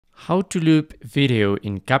How to loop video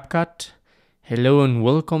in Capcut. Hello and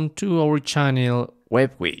welcome to our channel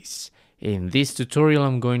Whizz. In this tutorial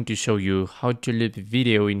I'm going to show you how to loop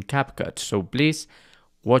video in Capcut, so please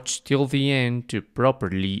watch till the end to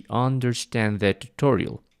properly understand the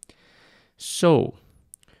tutorial. So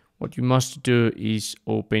what you must do is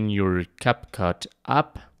open your Capcut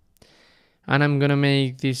app, and I'm gonna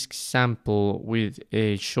make this example with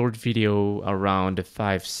a short video around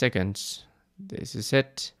 5 seconds. This is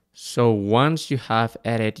it. So once you have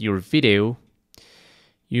edited your video,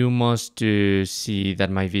 you must see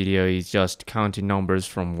that my video is just counting numbers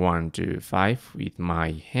from 1 to 5 with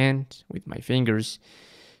my hand, with my fingers.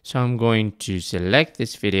 So I'm going to select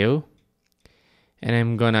this video and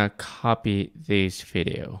I'm gonna copy this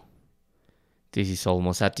video. This is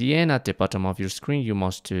almost at the end. At the bottom of your screen you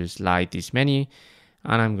must slide this menu,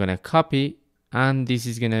 and I'm gonna copy, and this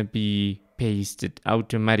is gonna be pasted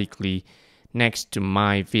automatically next to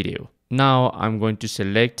my video. Now I'm going to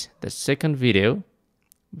select the second video,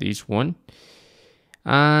 this one,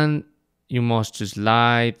 and you must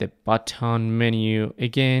slide the button menu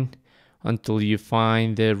again until you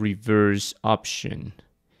find the reverse option.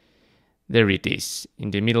 There it is,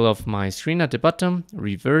 in the middle of my screen at the bottom,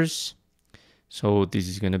 reverse. So this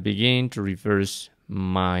is going to begin to reverse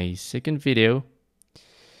my second video.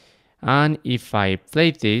 And if I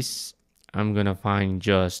play this, I'm going to find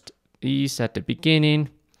just this at the beginning.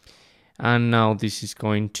 And now this is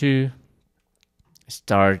going to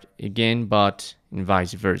start again, but in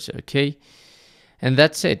vice versa, okay? And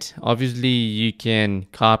that's it. Obviously, you can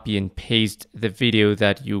copy and paste the video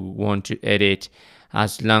that you want to edit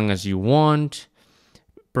as long as you want.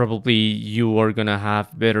 Probably you are gonna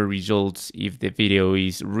have better results if the video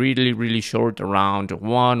is really short, around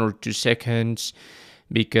 1 or 2 seconds,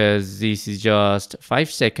 because this is just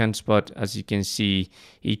 5 seconds, but as you can see,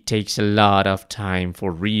 it takes a lot of time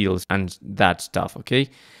for reels and that stuff, okay?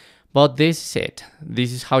 But this is it.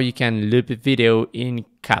 This is how you can loop video in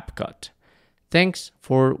Capcut. Thanks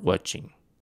for watching.